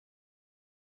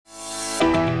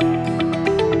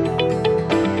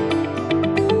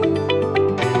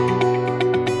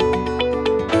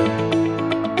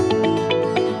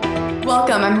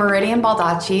Meridian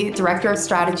Baldacci, Director of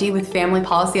Strategy with Family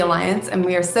Policy Alliance, and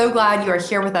we are so glad you are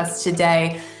here with us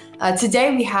today.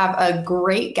 Today we have a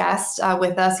great guest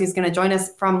with us who's going to join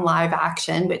us from Live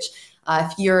Action, which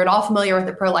if you're at all familiar with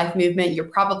the pro-life movement, you're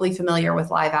probably familiar with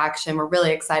Live Action. We're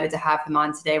really excited to have him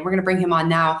on today. We're going to bring him on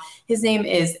now. His name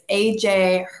is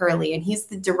AJ Hurley, and he's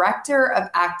the Director of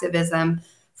Activism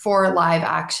for Live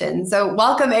Action. So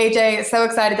welcome, AJ. So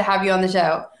excited to have you on the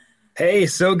show. Hey,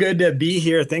 so good to be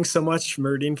here. Thanks so much,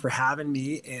 Meridian, for having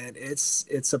me. And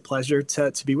it's a pleasure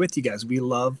to be with you guys. We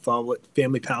love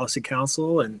Family Policy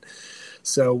Council. And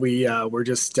so we're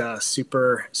just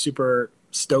super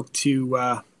stoked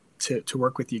to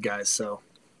work with you guys. So.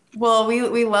 Well,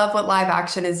 we love what Live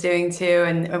Action is doing too,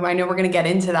 and I know we're going to get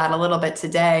into that a little bit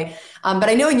today. But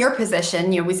I know in your position,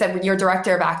 we said you're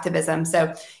Director of Activism,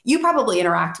 so you probably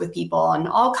interact with people on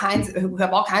who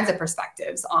have all kinds of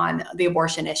perspectives on the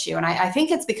abortion issue, and I think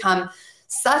it's become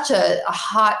such a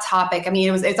hot topic. I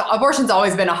mean, abortion's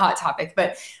always been a hot topic,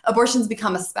 but abortion's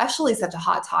become especially such a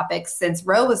hot topic since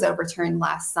Roe was overturned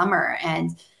last summer,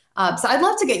 and so I'd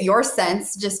love to get your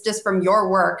sense, just from your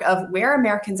work, of where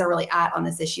Americans are really at on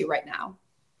this issue right now.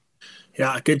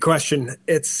 Yeah, good question.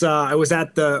 I was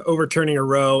at the overturning of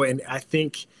Roe, and I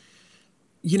think,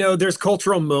 there's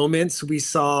cultural moments we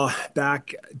saw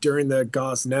back during the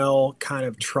Gosnell kind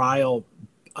of trial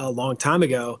a long time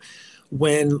ago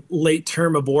when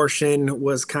late-term abortion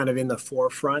was kind of in the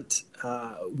forefront.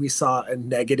 We saw a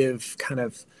negative kind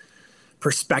of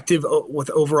perspective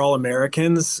with overall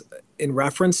Americans in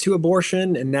reference to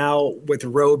abortion. And now with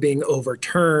Roe being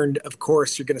overturned, of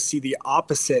course, you're going to see the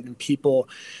opposite, and people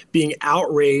being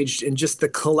outraged, and just the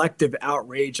collective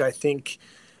outrage, I think,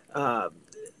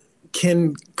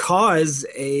 can cause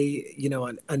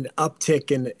an uptick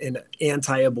in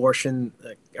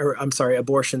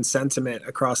abortion sentiment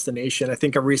across the nation. I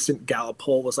think a recent Gallup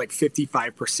poll was like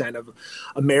 55% of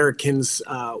Americans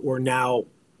were now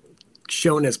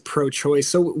shown as pro-choice.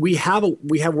 So we have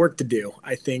work to do,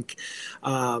 I think.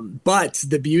 But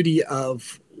the beauty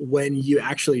of when you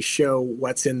actually show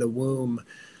what's in the womb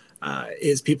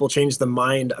is people change the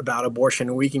mind about abortion.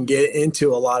 And we can get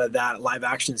into a lot of that. Live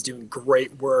Action is doing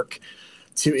great work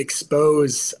to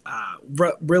expose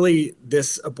really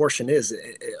this abortion is.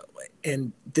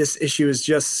 And this issue is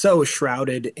just so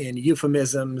shrouded in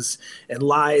euphemisms and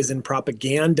lies and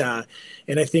propaganda.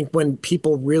 And I think when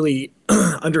people really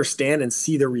understand and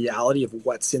see the reality of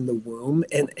what's in the womb,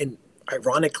 and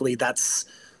ironically, that's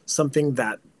something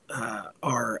that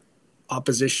our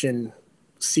opposition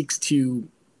seeks to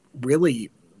really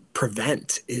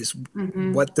prevent, is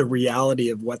what the reality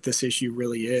of what this issue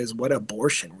really is, what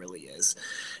abortion really is,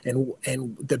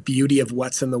 and the beauty of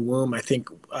what's in the womb. I think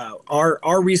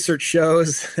our research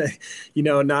shows,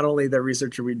 not only the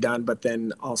research we've done, but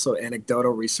then also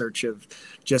anecdotal research of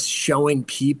just showing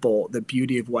people the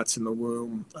beauty of what's in the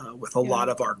womb with a lot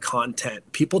of our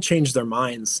content. People change their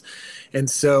minds. And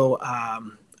so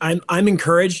I'm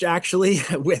encouraged, actually,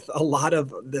 with a lot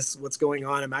of this, what's going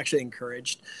on. I'm actually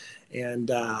encouraged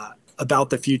and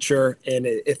about the future. And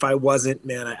if I wasn't,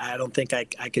 man, I don't think I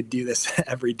could do this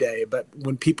every day. But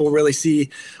when people really see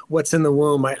what's in the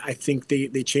womb, I think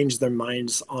they change their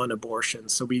minds on abortion.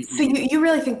 So you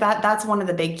really think that that's one of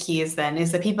the big keys then,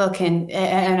 is that people can,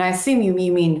 and I assume you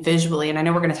mean visually, and I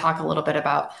know we're going to talk a little bit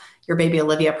about your Baby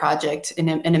Olivia project in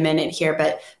a minute here,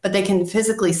 but they can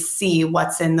physically see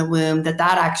what's in the womb, that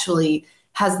actually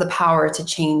has the power to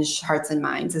change hearts and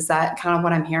minds. Is that kind of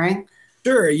what I'm hearing?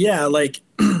 Sure. Yeah. Like,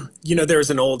 there's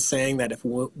an old saying that if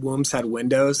wombs had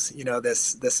windows,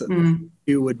 this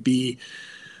would be,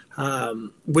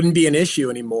 wouldn't be an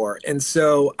issue anymore. And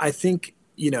so I think,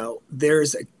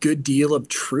 there's a good deal of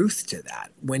truth to that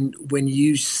when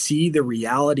you see the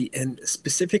reality and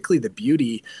specifically the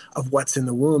beauty of what's in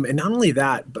the womb. And not only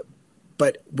that,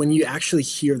 but when you actually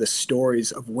hear the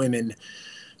stories of women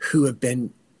who have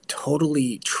been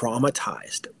totally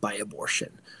traumatized by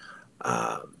abortion,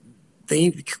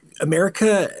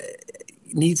 America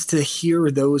needs to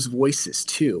hear those voices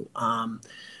too.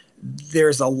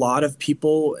 There's a lot of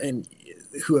people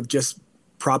who have just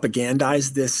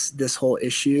propagandized this whole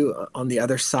issue on the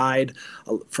other side,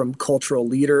 from cultural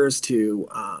leaders to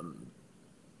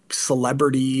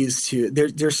celebrities to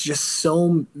there's just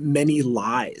so many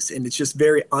lies, and it's just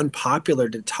very unpopular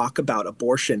to talk about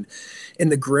abortion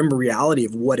and the grim reality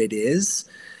of what it is.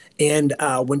 And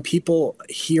when people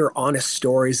hear honest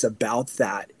stories about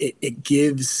that, it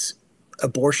gives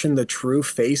abortion the true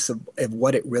face of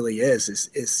what it really is.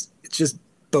 It's just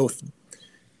both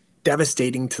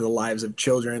devastating to the lives of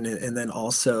children and then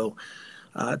also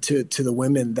to the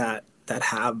women that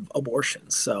have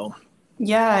abortions. So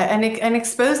Yeah, and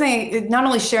exposing, not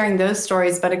only sharing those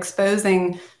stories, but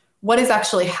exposing what is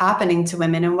actually happening to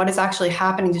women and what is actually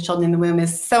happening to children in the womb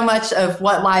is so much of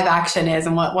what live action is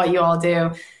and what you all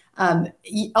do.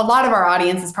 A lot of our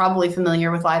audience is probably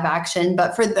familiar with live action,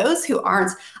 but for those who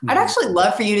aren't, I'd Mhm. actually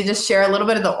love for you to just share a little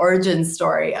bit of the origin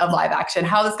story of live action,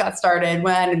 how this got started,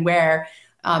 when and where,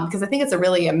 because I think it's a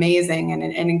really amazing and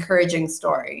an encouraging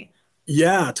story.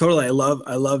 Yeah, totally.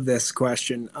 I love this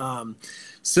question.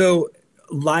 So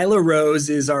Lila Rose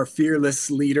is our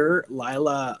fearless leader.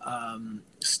 Lila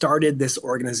started this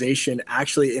organization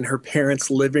actually in her parents'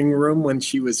 living room when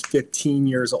she was 15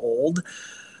 years old,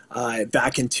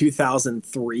 back in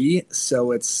 2003.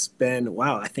 So it's been,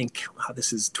 wow, I think, wow,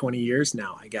 this is 20 years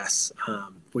now, I guess,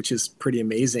 which is pretty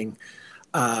amazing.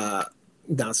 Uh,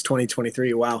 Now it's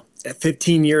 2023. Wow. At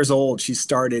 15 years old, she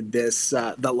started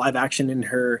the live action in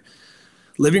her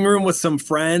living room with some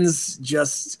friends,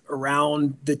 just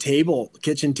around the table,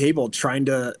 kitchen table, trying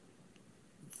to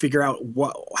figure out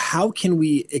how can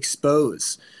we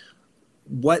expose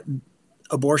what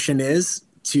abortion is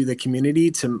to the community,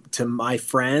 to my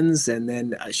friends. And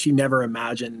then she never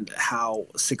imagined how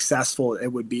successful it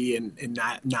would be. And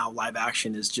that now live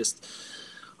action is just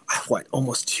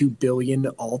almost 2 billion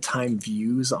all-time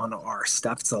views on our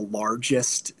stuff. It's the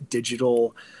largest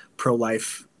digital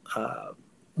pro-life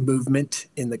movement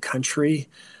in the country.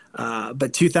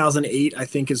 But 2008, I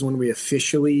think, is when we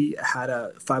officially had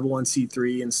a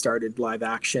 501c3 and started live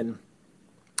action.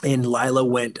 And Lila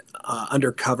went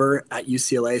undercover at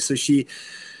UCLA. So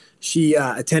she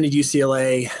attended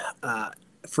UCLA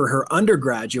for her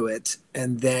undergraduate,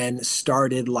 and then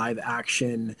started live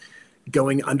action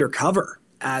going undercover.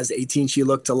 As 18, she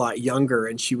looked a lot younger,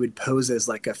 and she would pose as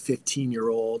like a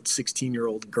 15-year-old,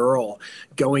 16-year-old girl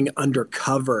going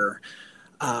undercover,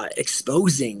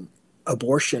 exposing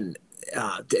abortion,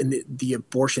 in the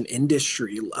abortion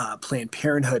industry, Planned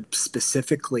Parenthood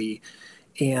specifically.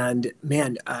 And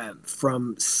man,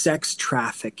 from sex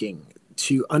trafficking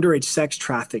to underage sex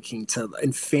trafficking to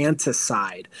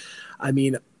infanticide, I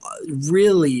mean,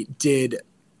 really did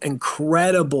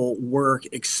incredible work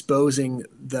exposing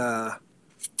the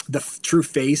true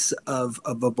face of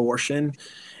abortion,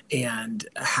 and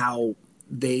how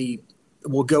they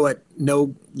will go at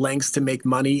no lengths to make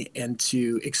money and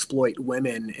to exploit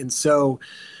women. And so,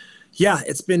 yeah,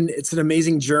 it's an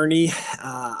amazing journey.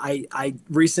 I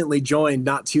recently joined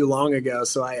not too long ago,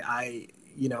 so I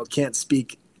can't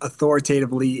speak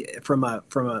authoritatively from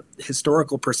a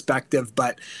historical perspective,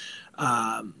 but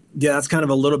yeah, that's kind of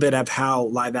a little bit of how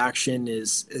live action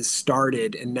is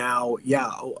started. And now, yeah,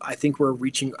 I think we're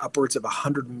reaching upwards of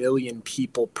 100 million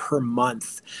people per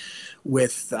month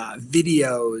with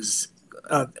videos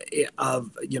of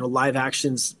live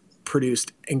actions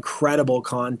produced incredible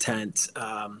content,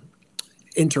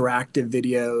 interactive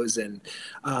videos, and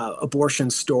abortion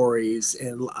stories,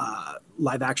 and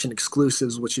live action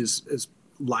exclusives, which is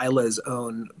Lila's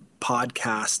own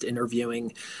podcast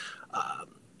interviewing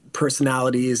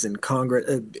personalities and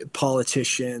Congress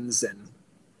politicians and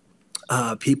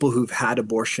people who've had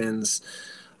abortions.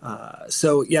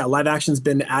 So yeah, live action's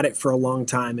been at it for a long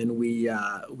time, and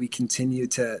we continue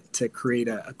to create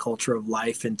a culture of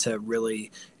life and to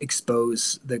really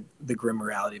expose the grim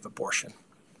reality of abortion.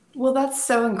 Well, that's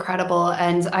so incredible.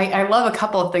 And I love a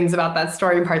couple of things about that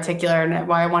story in particular and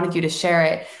why I wanted you to share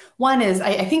it. One is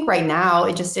I think right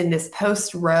now, just in this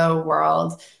post-Roe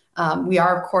world, we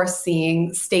are, of course,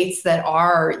 seeing states that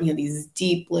are, these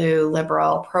deep blue,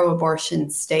 liberal, pro-abortion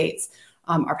states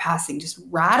are passing just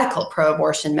radical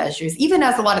pro-abortion measures, even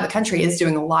as a lot of the country is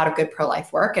doing a lot of good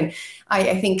pro-life work. And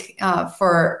I think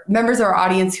for members of our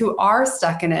audience who are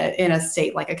stuck in a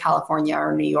state like a California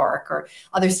or New York or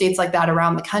other states like that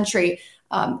around the country,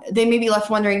 they may be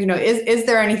left wondering, is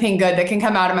there anything good that can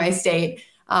come out of my state?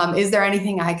 Is there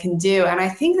anything I can do? And I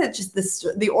think that just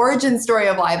the origin story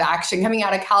of live action coming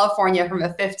out of California from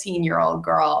a 15-year-old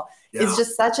girl is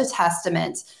just such a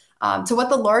testament to what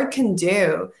the Lord can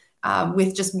do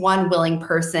with just one willing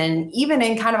person, even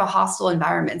in kind of a hostile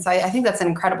environment. So I think that's an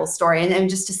incredible story. And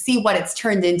just to see what it's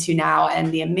turned into now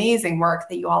and the amazing work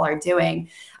that you all are doing.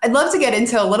 I'd love to get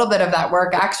into a little bit of that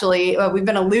work. Actually, we've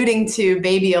been alluding to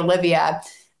baby Olivia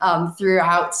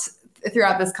throughout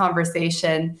this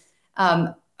conversation.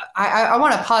 I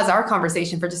want to pause our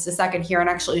conversation for just a second here and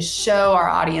actually show our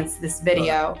audience this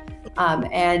video,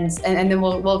 and then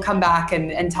we'll come back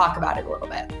and talk about it a little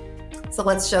bit. So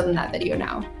let's show them that video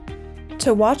now.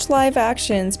 To watch Live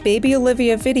Action's Baby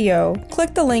Olivia video,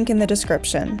 click the link in the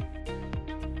description.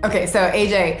 Okay, so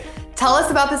AJ, tell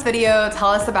us about this video. Tell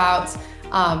us about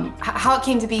how it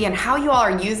came to be and how you all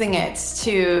are using it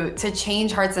to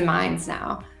change hearts and minds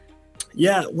now.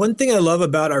 Yeah, one thing I love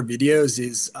about our videos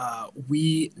is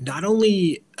we not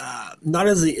only not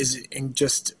as is in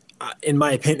just in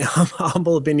my opinion,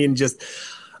 humble opinion, just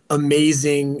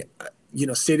amazing,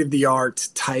 state of the art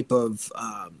type of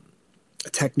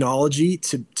technology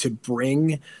to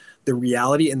bring the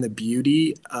reality and the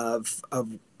beauty of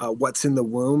what's in the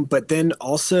womb, but then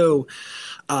also,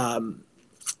 I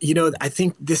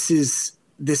think this is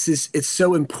it's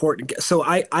so important. So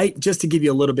I just to give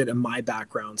you a little bit of my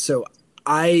background. So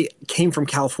I came from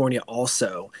California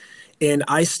also, and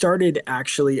I started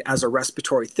actually as a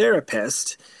respiratory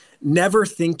therapist, never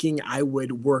thinking I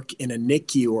would work in a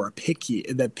NICU or a PICU,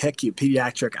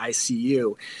 pediatric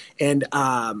ICU. And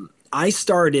I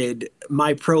started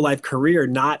my pro-life career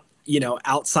not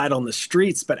outside on the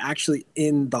streets, but actually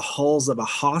in the halls of a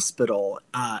hospital,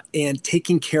 and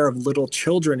taking care of little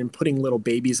children and putting little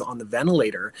babies on the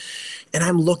ventilator. And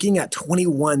I'm looking at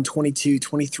 21, 22,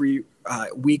 23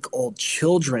 week old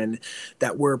children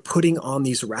that we're putting on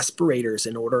these respirators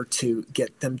in order to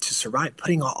get them to survive,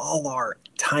 putting all our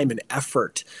time and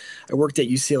effort. I worked at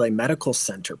UCLA Medical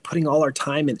Center, putting all our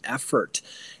time and effort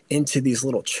into these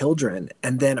little children.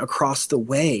 And then across the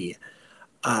way,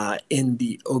 in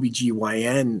the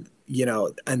OBGYN,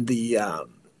 and the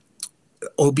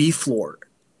OB floor,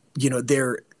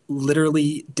 they're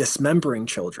literally dismembering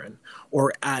children,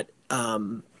 or at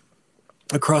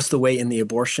across the way in the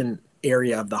abortion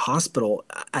area of the hospital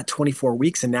at 24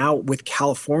 weeks. And now with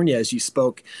California, as you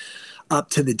spoke, up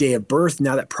to the day of birth,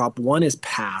 now that Prop 1 is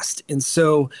passed. And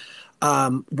so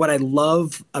what I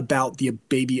love about the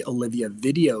Baby Olivia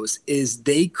videos is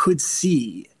they could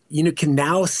see, can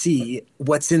now see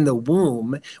what's in the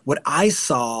womb, what I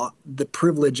saw the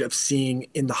privilege of seeing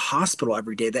in the hospital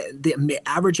every day, that the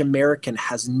average American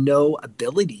has no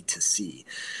ability to see,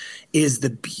 is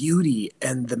the beauty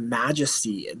and the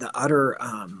majesty, the utter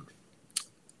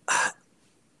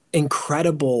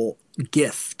incredible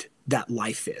gift that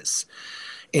life is.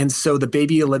 And so the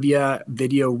Baby Olivia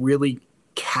video really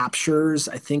captures,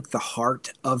 I think, the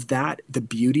heart of that, the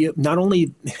beauty of not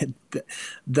only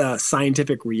the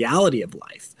scientific reality of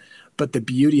life, but the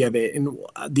beauty of it. And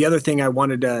the other thing I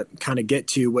wanted to kind of get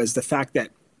to was the fact that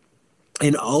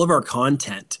in all of our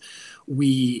content,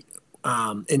 we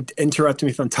interrupt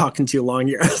me if I'm talking too long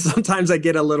here. Sometimes I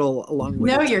get a little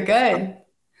long-winded. No, you're good.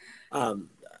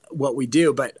 What we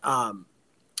do, but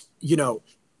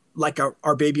like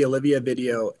our Baby Olivia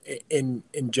video in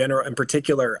general, in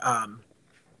particular,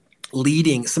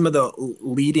 leading some of the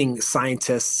leading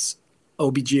scientists,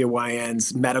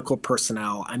 OBGYNs, medical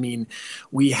personnel. I mean,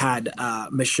 we had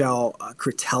Michelle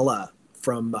Cretella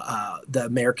from the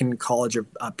American College of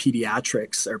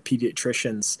Pediatrics, or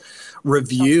pediatricians,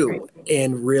 review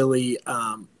and really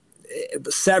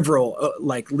several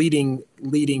like leading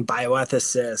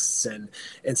bioethicists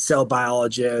and cell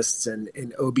biologists and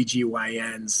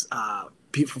OBGYNs,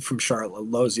 people from Charlotte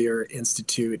Lozier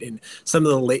Institute and some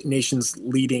of the nation's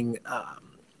leading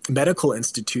medical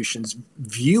institutions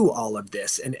view all of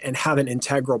this and have an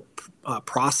integral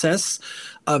process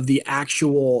of the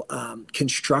actual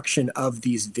construction of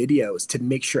these videos to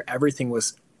make sure everything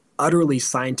was utterly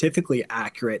scientifically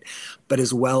accurate, but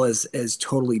as well as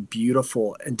totally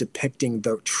beautiful and depicting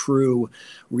the true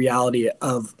reality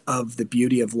of the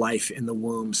beauty of life in the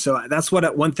womb. So that's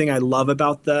one thing I love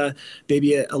about the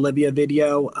Baby Olivia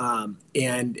video.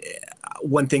 And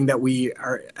one thing that we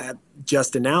are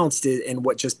just announced and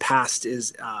what just passed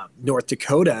is North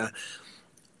Dakota.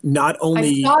 Not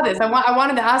only I saw this, I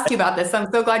wanted to ask you about this. So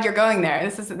I'm so glad you're going there.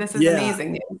 This is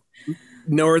amazing news.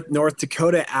 North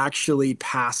Dakota actually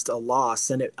passed a law,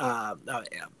 Senate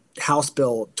House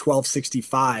Bill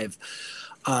 1265,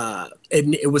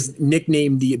 and it was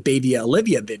nicknamed the Baby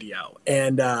Olivia video.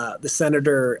 And the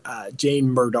Senator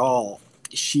Jane Murdahl,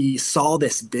 she saw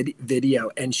this video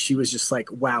and she was just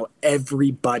like, wow,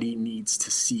 everybody needs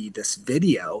to see this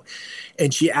video.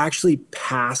 And she actually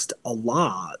passed a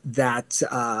law that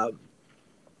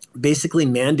basically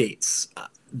mandates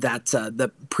that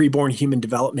the preborn human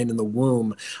development in the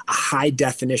womb, a high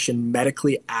definition,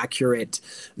 medically accurate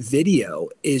video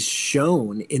is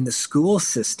shown in the school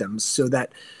systems so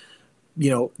that,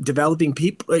 people,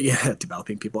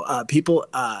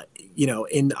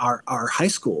 in our high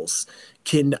schools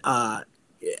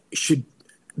should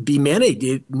be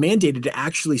mandated to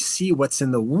actually see what's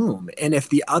in the womb. And if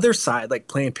the other side, like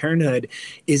Planned Parenthood,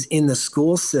 is in the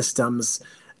school systems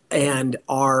and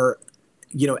are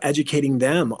educating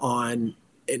them on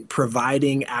and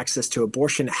providing access to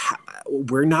abortion,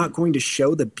 we're not going to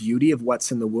show the beauty of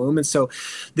what's in the womb. And so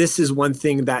this is one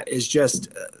thing that is just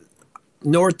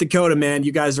North Dakota, man,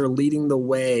 you guys are leading the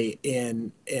way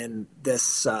in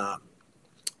this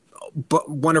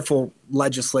wonderful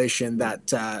legislation that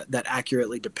that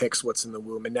accurately depicts what's in the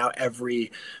womb. And now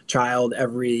every child,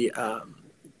 every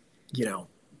you know,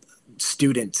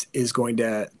 student is going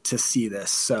to see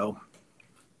this. So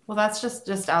Well, that's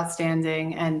just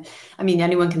outstanding, and I mean,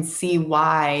 anyone can see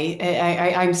why.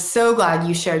 I'm so glad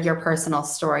you shared your personal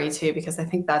story too, because I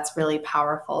think that's really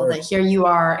powerful. sure. That here you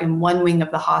are in one wing of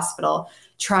the hospital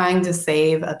trying to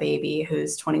save a baby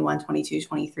who's 21, 22,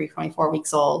 23, 24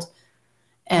 weeks old,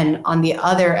 and on the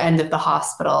other end of the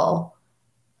hospital,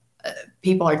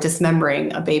 people are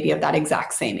dismembering a baby of that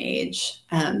exact same age.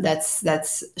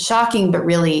 That's shocking, but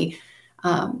really.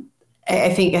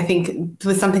 I think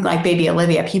with something like baby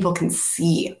Olivia, people can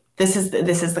see this is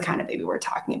the kind of baby we're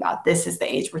talking about. This is the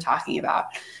age we're talking about.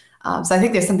 So I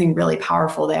think there's something really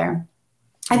powerful there.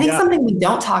 I think Yeah. something we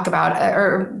don't talk about,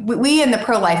 or we in the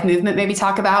pro-life movement maybe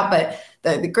talk about, but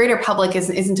the greater public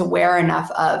isn't aware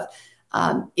enough of,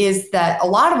 is that a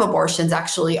lot of abortions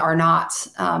actually are not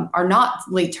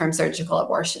late-term surgical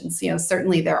abortions. You know,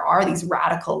 certainly there are these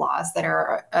radical laws that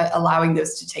are allowing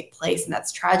those to take place, and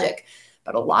that's tragic.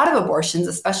 But a lot of abortions,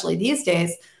 especially these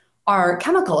days, are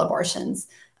chemical abortions.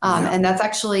 And that's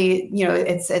actually, you know,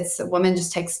 it's a woman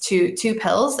just takes two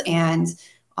pills, and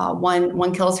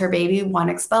one kills her baby, one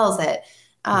expels it.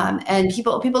 And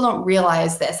people don't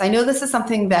realize this. I know this is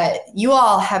something that you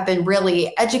all have been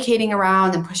really educating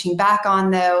around and pushing back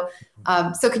on, though.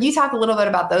 So could you talk a little bit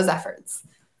about those efforts?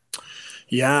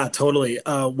 Yeah, totally.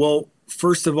 Well,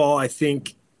 first of all, I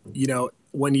think, you know,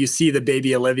 when you see the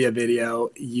baby Olivia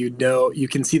video, you know, you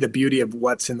can see the beauty of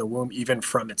what's in the womb, even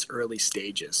from its early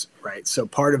stages, right? So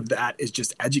part of that is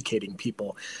just educating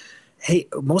people. Hey,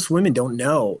 most women don't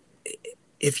know,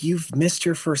 if you've missed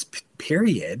your first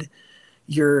period,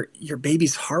 your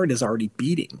baby's heart is already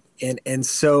beating. And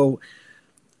so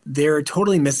they're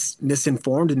totally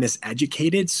misinformed and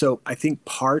miseducated. So I think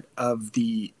part of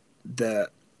the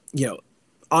you know,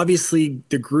 obviously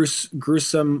the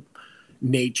gruesome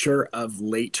nature of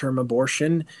late term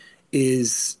abortion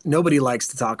is, nobody likes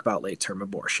to talk about late term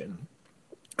abortion.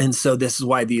 And so this is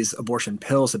why these abortion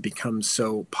pills have become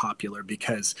so popular,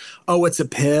 because, oh, it's a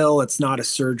pill, it's not a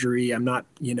surgery. I'm not,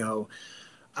 you know,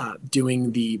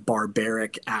 doing the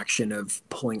barbaric action of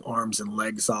pulling arms and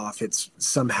legs off. It's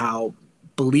somehow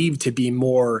believed to be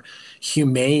more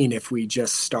humane if we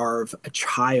just starve a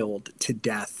child to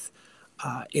death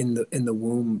in the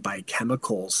womb by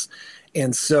chemicals.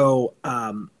 And so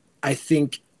I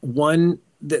think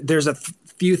there's a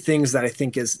few things that I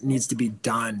think needs to be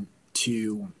done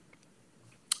to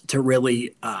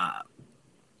really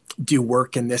do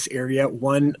work in this area.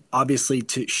 One, obviously,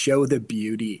 to show the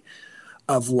beauty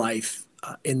of life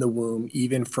in the womb,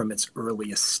 even from its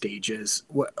earliest stages.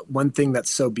 One thing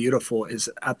that's so beautiful is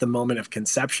at the moment of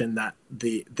conception, that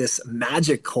this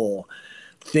magical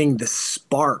thing, the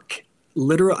spark,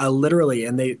 literally,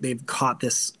 and they've caught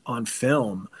this on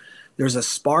film. There's a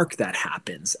spark that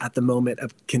happens at the moment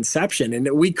of conception,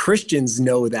 and we Christians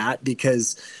know that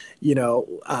because, you know,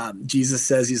 Jesus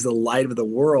says he's the light of the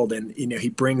world, and, you know, he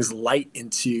brings light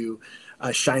into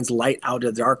shines light out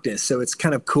of darkness. So it's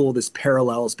kind of cool, this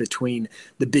parallels between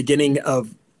the beginning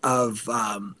of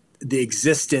the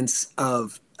existence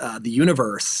of the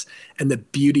universe and the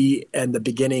beauty and the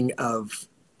beginning of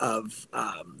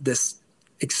this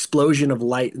explosion of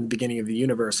light in the beginning of the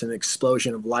universe and the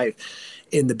explosion of life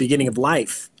in the beginning of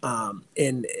life,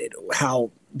 and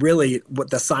how really what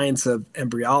the science of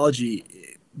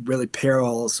embryology really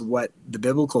parallels what the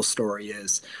biblical story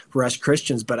is for us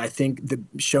Christians. But I think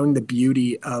showing the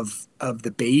beauty of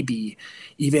the baby,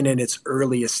 even in its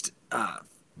earliest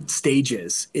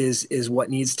stages, is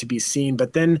what needs to be seen.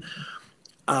 But then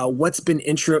what's been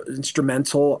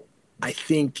instrumental, I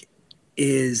think,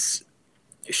 is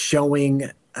showing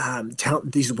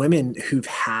these women who've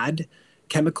had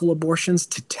chemical abortions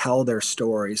to tell their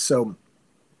stories. So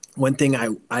one thing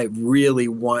I really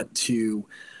want to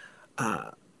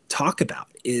talk about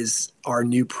is our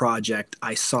new project,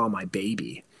 I Saw My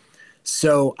Baby.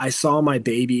 So I Saw My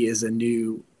Baby is a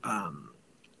new,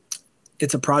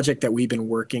 it's a project that we've been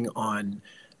working on,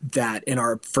 that in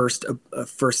our first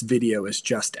video is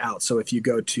just out. So if you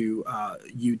go to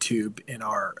YouTube, in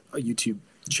our YouTube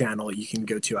channel, you can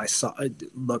go to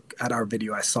look at our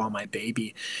video, I Saw My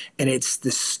Baby. And it's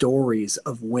the stories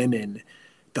of women,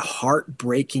 the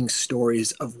heartbreaking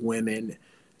stories of women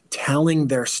telling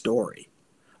their story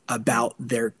about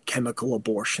their chemical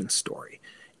abortion story,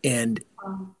 and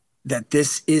that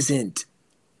this isn't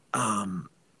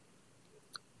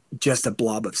just a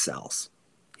blob of cells.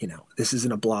 You know, this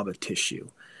isn't a blob of tissue.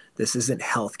 This isn't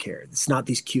healthcare. It's not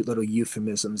these cute little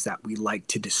euphemisms that we like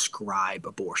to describe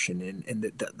abortion in, and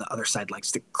the other side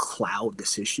likes to cloud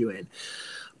this issue in.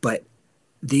 But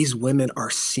these women are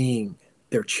seeing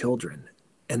their children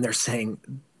and they're saying,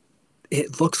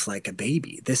 it looks like a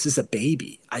baby. This is a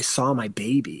baby. I saw my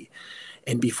baby.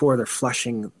 And before they're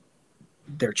flushing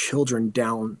their children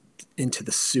down into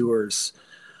the sewers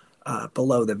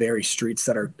below the very streets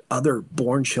that our other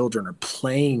born children are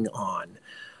playing on,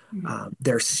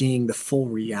 they're seeing the full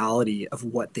reality of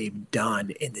what they've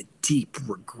done and the deep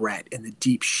regret and the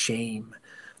deep shame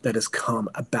that has come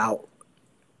about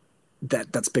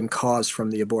that's been caused from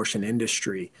the abortion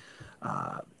industry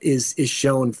is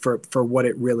shown for what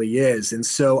it really is. And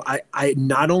so I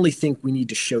not only think we need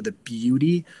to show the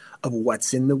beauty of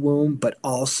what's in the womb, but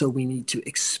also we need to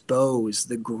expose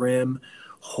the grim,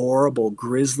 horrible,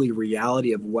 grisly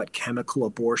reality of what chemical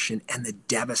abortion and the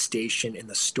devastation in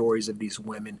the stories of these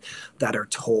women that are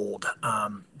told.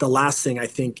 The last thing I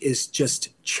think is just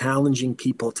challenging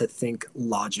people to think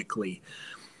logically.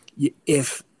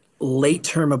 If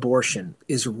late-term abortion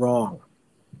is wrong,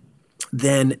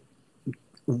 then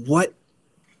what's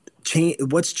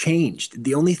changed?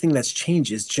 The only thing that's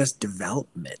changed is just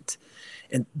development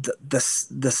and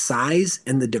the size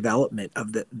and the development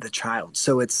of the child.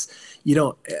 So it's,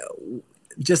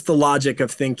 just the logic of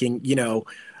thinking,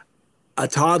 a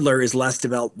toddler is less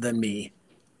developed than me.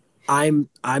 I'm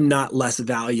not less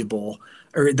valuable,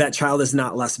 or that child is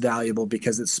not less valuable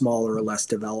because it's smaller or less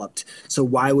developed. So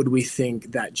why would we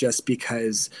think that just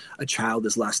because a child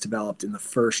is less developed in the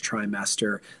first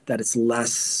trimester, that it's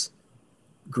less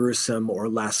gruesome or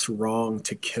less wrong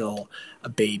to kill a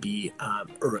baby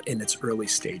or in its early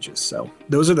stages? So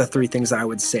those are the three things I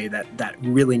would say that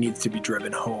really needs to be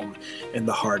driven home in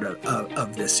the heart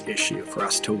of this issue for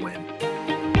us to win.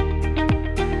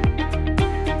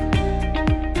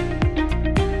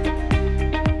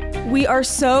 We are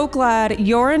so glad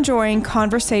you're enjoying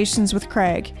Conversations with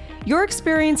Craig. Your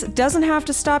experience doesn't have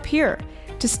to stop here.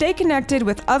 To stay connected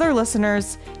with other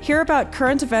listeners, hear about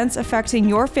current events affecting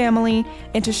your family,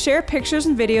 and to share pictures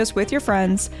and videos with your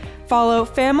friends, follow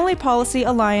Family Policy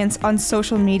Alliance on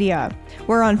social media.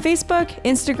 We're on Facebook,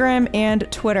 Instagram, and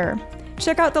Twitter.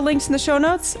 Check out the links in the show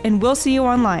notes, and we'll see you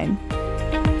online.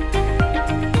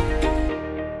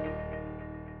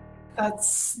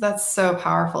 That's so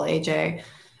powerful, AJ.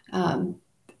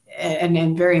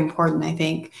 And very important, I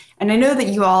think. And I know that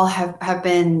you all have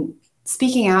been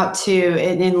speaking out to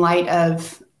in light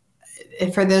of,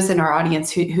 for those in our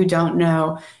audience who don't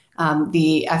know,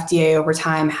 the FDA over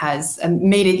time has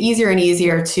made it easier and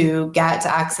easier to get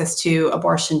access to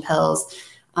abortion pills,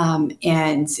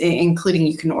 and including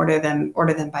you can order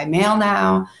them by mail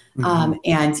now. Mm-hmm.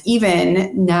 And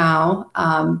even now,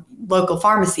 local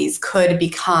pharmacies could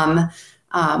become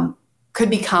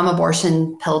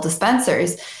abortion pill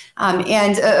dispensers.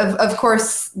 And of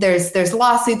course, there's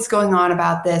lawsuits going on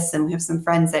about this, and we have some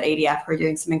friends at ADF who are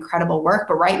doing some incredible work.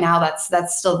 But right now,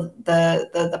 that's still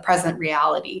the present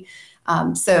reality.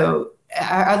 So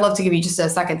I'd love to give you just a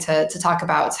second to talk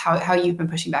about how you've been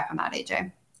pushing back on that,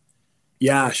 AJ.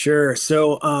 Yeah, sure.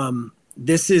 So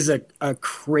this is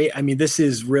this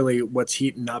is really what's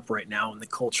heating up right now in the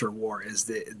culture war is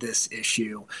this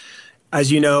issue. As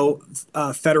you know,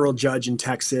 a federal judge in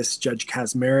Texas, Judge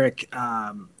Kaczmarek,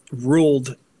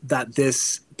 ruled that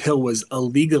this pill was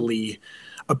illegally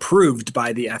approved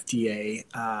by the FDA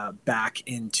back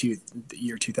into the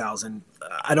year 2000.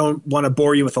 I don't want to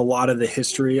bore you with a lot of the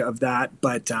history of that,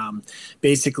 but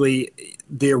basically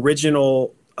the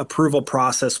original approval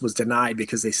process was denied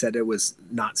because they said it was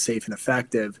not safe and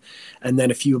effective. And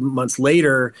then a few months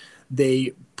later,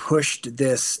 they pushed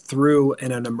this through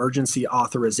in an emergency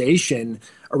authorization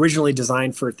originally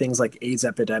designed for things like AIDS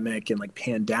epidemic and like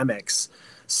pandemics.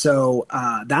 So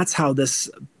that's how this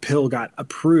pill got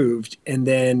approved. And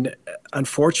then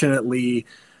unfortunately,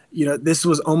 this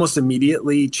was almost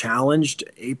immediately challenged.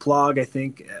 APLOG, I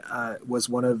think, was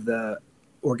one of the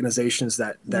organizations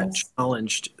that yes,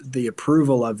 challenged the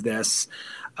approval of this.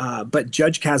 But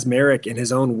Judge Kaczmarek, in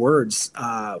his own words,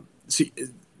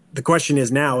 the question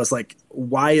is now is like,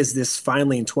 why is this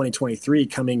finally in 2023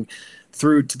 coming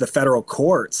through to the federal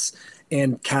courts?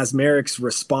 And Kaczmarek's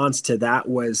response to that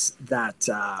was that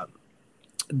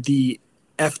the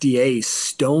FDA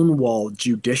stonewalled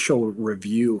judicial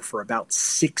review for about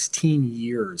 16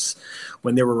 years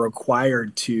when they were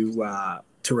required to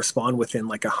respond within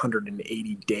like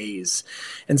 180 days.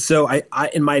 And so I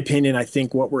in my opinion, I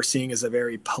think what we're seeing is a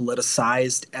very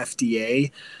politicized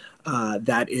FDA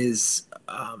that is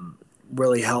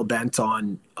really hell-bent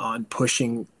on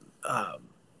pushing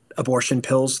abortion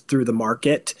pills through the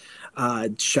market.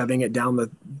 shoving it down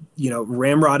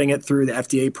ramrodding it through the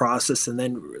FDA process and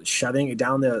then shoving it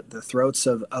down the throats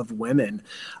of women.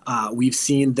 We've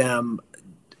seen them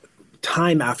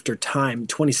time after time,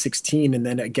 2016, and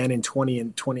then again in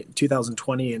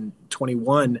 2020 and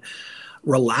 21,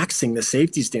 relaxing the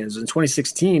safety standards. In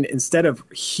 2016, instead of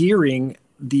hearing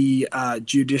the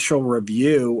judicial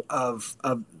review of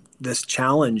this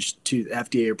challenge to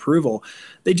FDA approval,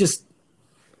 they just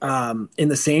in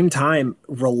the same time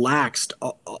relaxed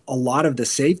a lot of the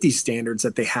safety standards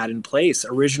that they had in place.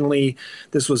 Originally,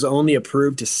 this was only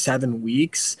approved to 7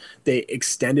 weeks. They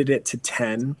extended it to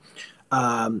 10.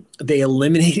 They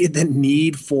eliminated the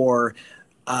need for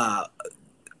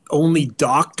only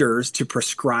doctors to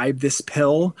prescribe this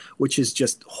pill, which is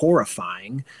just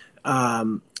horrifying.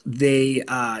 They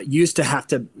used to have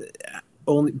to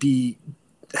only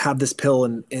have this pill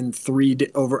in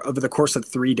over the course of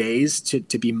 3 days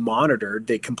to be monitored.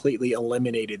 They completely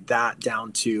eliminated that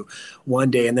down to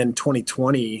 1 day. And then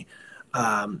 2020,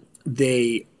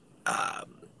 they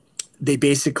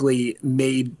basically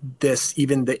made this,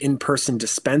 even the in-person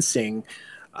dispensing,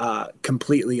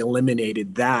 completely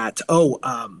eliminated that.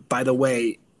 By the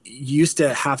way, you used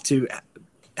to have to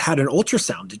had an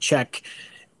ultrasound to check,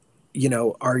 do you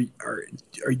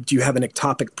have an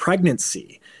ectopic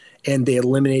pregnancy? And they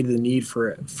eliminated the need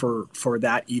for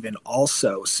that even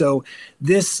also. So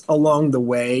this, along the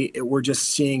way, we're just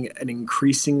seeing an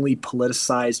increasingly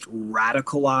politicized,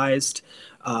 radicalized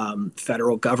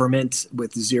federal government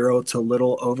with zero to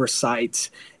little oversight.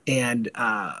 And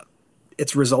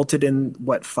it's resulted in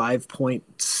 5.4,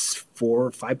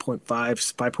 5.5,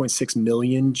 5.6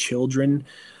 million children.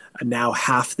 Now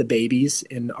half the babies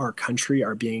in our country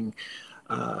are being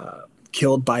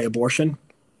killed by abortion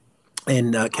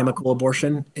and chemical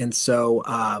abortion. And so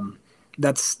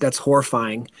that's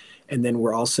horrifying. And then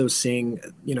we're also seeing,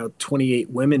 28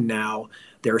 women now,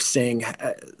 they're saying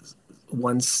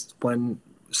one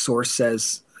source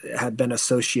says had been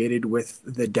associated with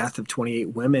the death of 28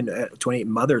 women, 28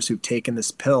 mothers who've taken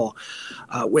this pill,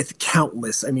 with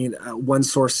countless. One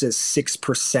source says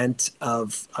 6%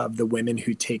 of the women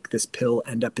who take this pill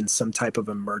end up in some type of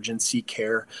emergency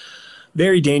care.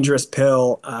 Very dangerous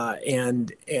pill. We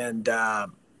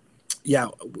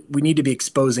need to be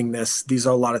exposing this. These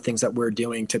are a lot of things that we're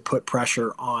doing to put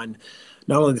pressure on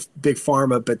not only the big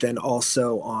pharma, but then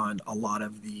also on a lot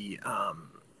of the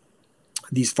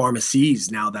these pharmacies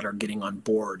now that are getting on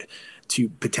board to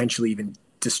potentially even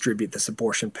distribute this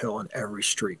abortion pill in every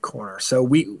street corner. So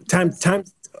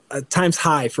time's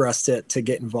high for us to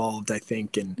get involved, I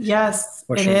think. And yes,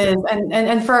 it is.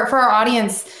 And for our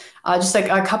audience, just like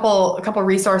a couple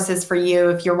resources for you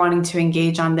if you're wanting to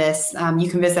engage on this. You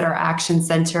can visit our Action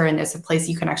Center, and there's a place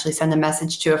you can actually send a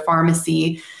message to a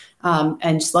pharmacy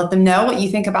and just let them know what you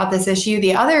think about this issue.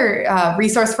 The other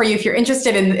resource for you, if you're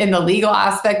interested in the legal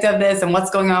aspect of this and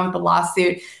what's going on with the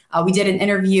lawsuit, we did an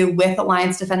interview with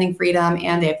Alliance Defending Freedom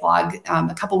and a blog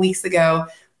a couple weeks ago.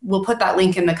 We'll put that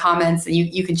link in the comments, and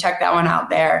you can check that one out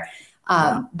there.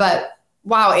 But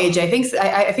wow, AJ,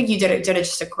 I think you did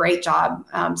just a great job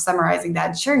summarizing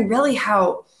that, sharing really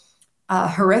how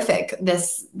horrific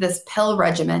this pill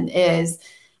regimen is,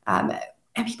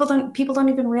 and people don't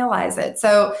even realize it.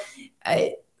 So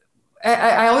I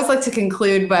always like to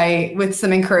conclude with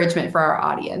some encouragement for our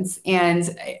audience,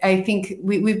 and I think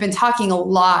we've been talking a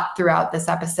lot throughout this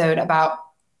episode about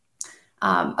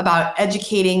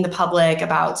educating the public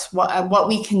about what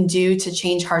we can do to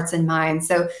change hearts and minds.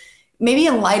 So maybe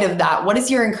in light of that, what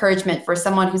is your encouragement for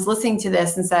someone who's listening to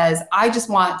this and says, I just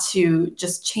want to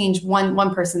just change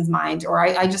one person's mind, or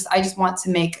I just want to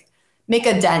make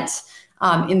a dent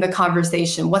in the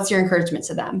conversation? What's your encouragement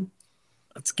to them?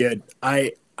 That's good.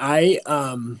 I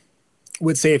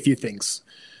would say a few things.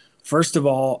 First of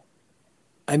all,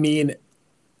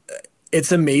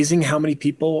 it's amazing how many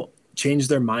people change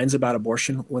their minds about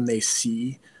abortion when they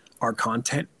see our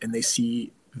content and they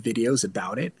see videos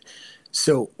about it.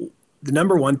 So the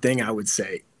number one thing I would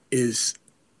say is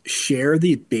share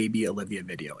the Baby Olivia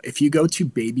video. If you go to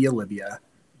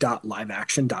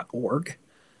babyolivia.liveaction.org,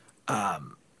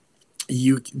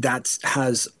 that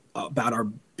has about our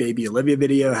Baby Olivia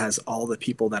video, has all the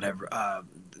people that have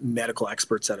medical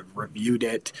experts that have reviewed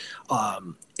it,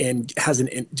 and has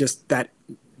just that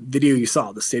video you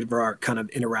saw, the state of art kind of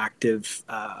interactive,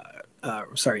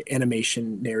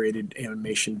 narrated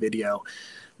animation video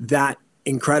that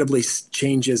incredibly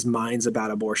changes minds about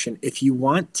abortion. If you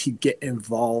want to get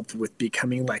involved with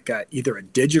becoming like either a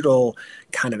digital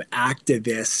kind of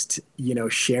activist,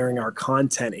 sharing our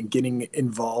content and getting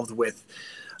involved with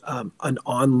an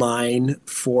online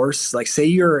force, like say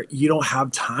you don't have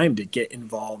time to get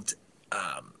involved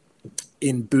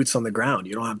in boots on the ground.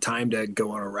 You don't have time to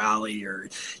go on a rally or,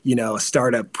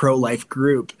 start a pro-life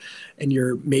group, and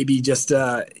you're maybe just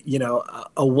a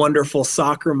wonderful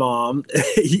soccer mom,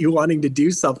 you wanting to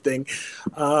do something,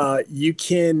 you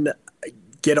can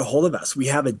get a hold of us. We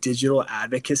have a digital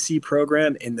advocacy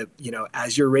program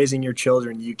as you're raising your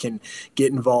children, you can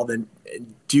get involved and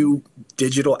do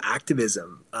digital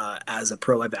activism as a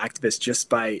pro-life activist just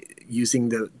by using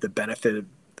the benefit of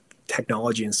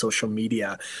technology and social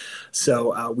media.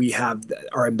 So we have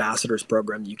our ambassadors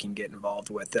program you can get involved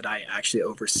with that I actually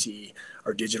oversee,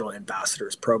 our digital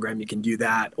ambassadors program. You can do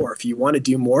that. Or if you want to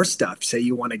do more stuff, say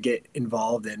you want to get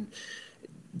involved and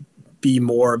be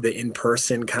more of the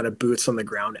in-person kind of boots on the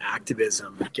ground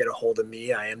activism, get a hold of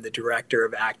me. I am the director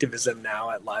of activism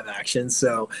now at Live Action.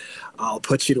 So I'll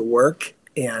put you to work,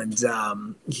 and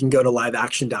you can go to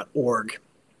liveaction.org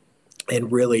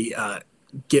and really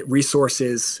get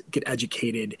resources, get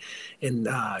educated, and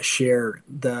share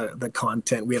the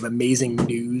content. We have amazing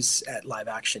news at Live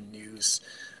Action News,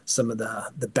 some of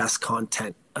the best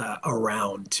content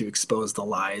around to expose the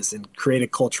lies and create a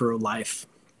culture of life.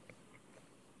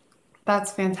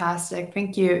 That's fantastic.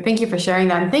 Thank you. Thank you for sharing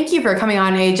that. And thank you for coming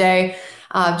on, AJ,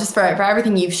 just for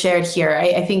everything you've shared here.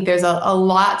 I think there's a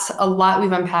lot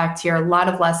we've unpacked here, a lot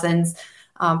of lessons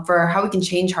for how we can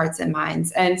change hearts and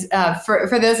minds. And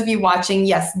for those of you watching,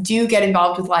 yes, do get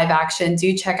involved with Live Action.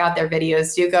 Do check out their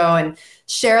videos. Do go and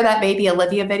share that Baby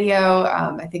Olivia video.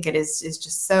 I think it is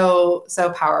just so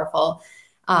powerful.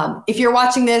 If you're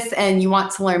watching this and you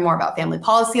want to learn more about Family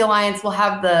Policy Alliance, we'll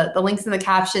have the links in the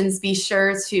captions. Be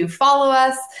sure to follow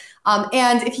us.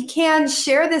 And if you can,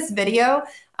 share this video.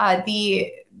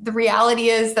 The reality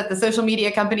is that the social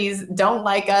media companies don't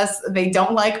like us. They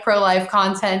don't like pro-life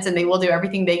content, and they will do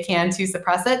everything they can to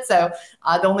suppress it. So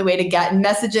the only way to get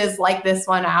messages like this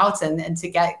one out and to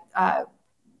get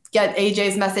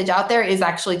AJ's message out there is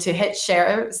actually to hit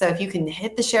share. So if you can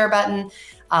hit the share button,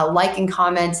 like and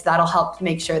comment, that'll help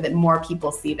make sure that more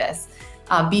people see this.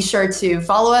 Be sure to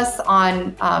follow us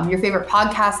on your favorite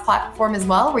podcast platform as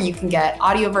well, where you can get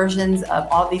audio versions of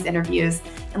all of these interviews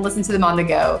and listen to them on the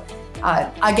go.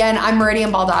 Again, I'm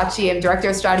Meridian Baldacci. I'm Director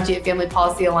of Strategy at Family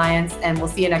Policy Alliance, and we'll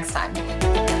see you next time.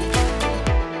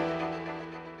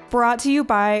 Brought to you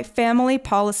by Family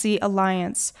Policy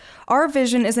Alliance. Our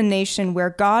vision is a nation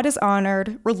where God is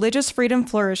honored, religious freedom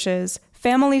flourishes,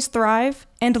 families thrive,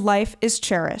 and life is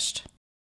cherished.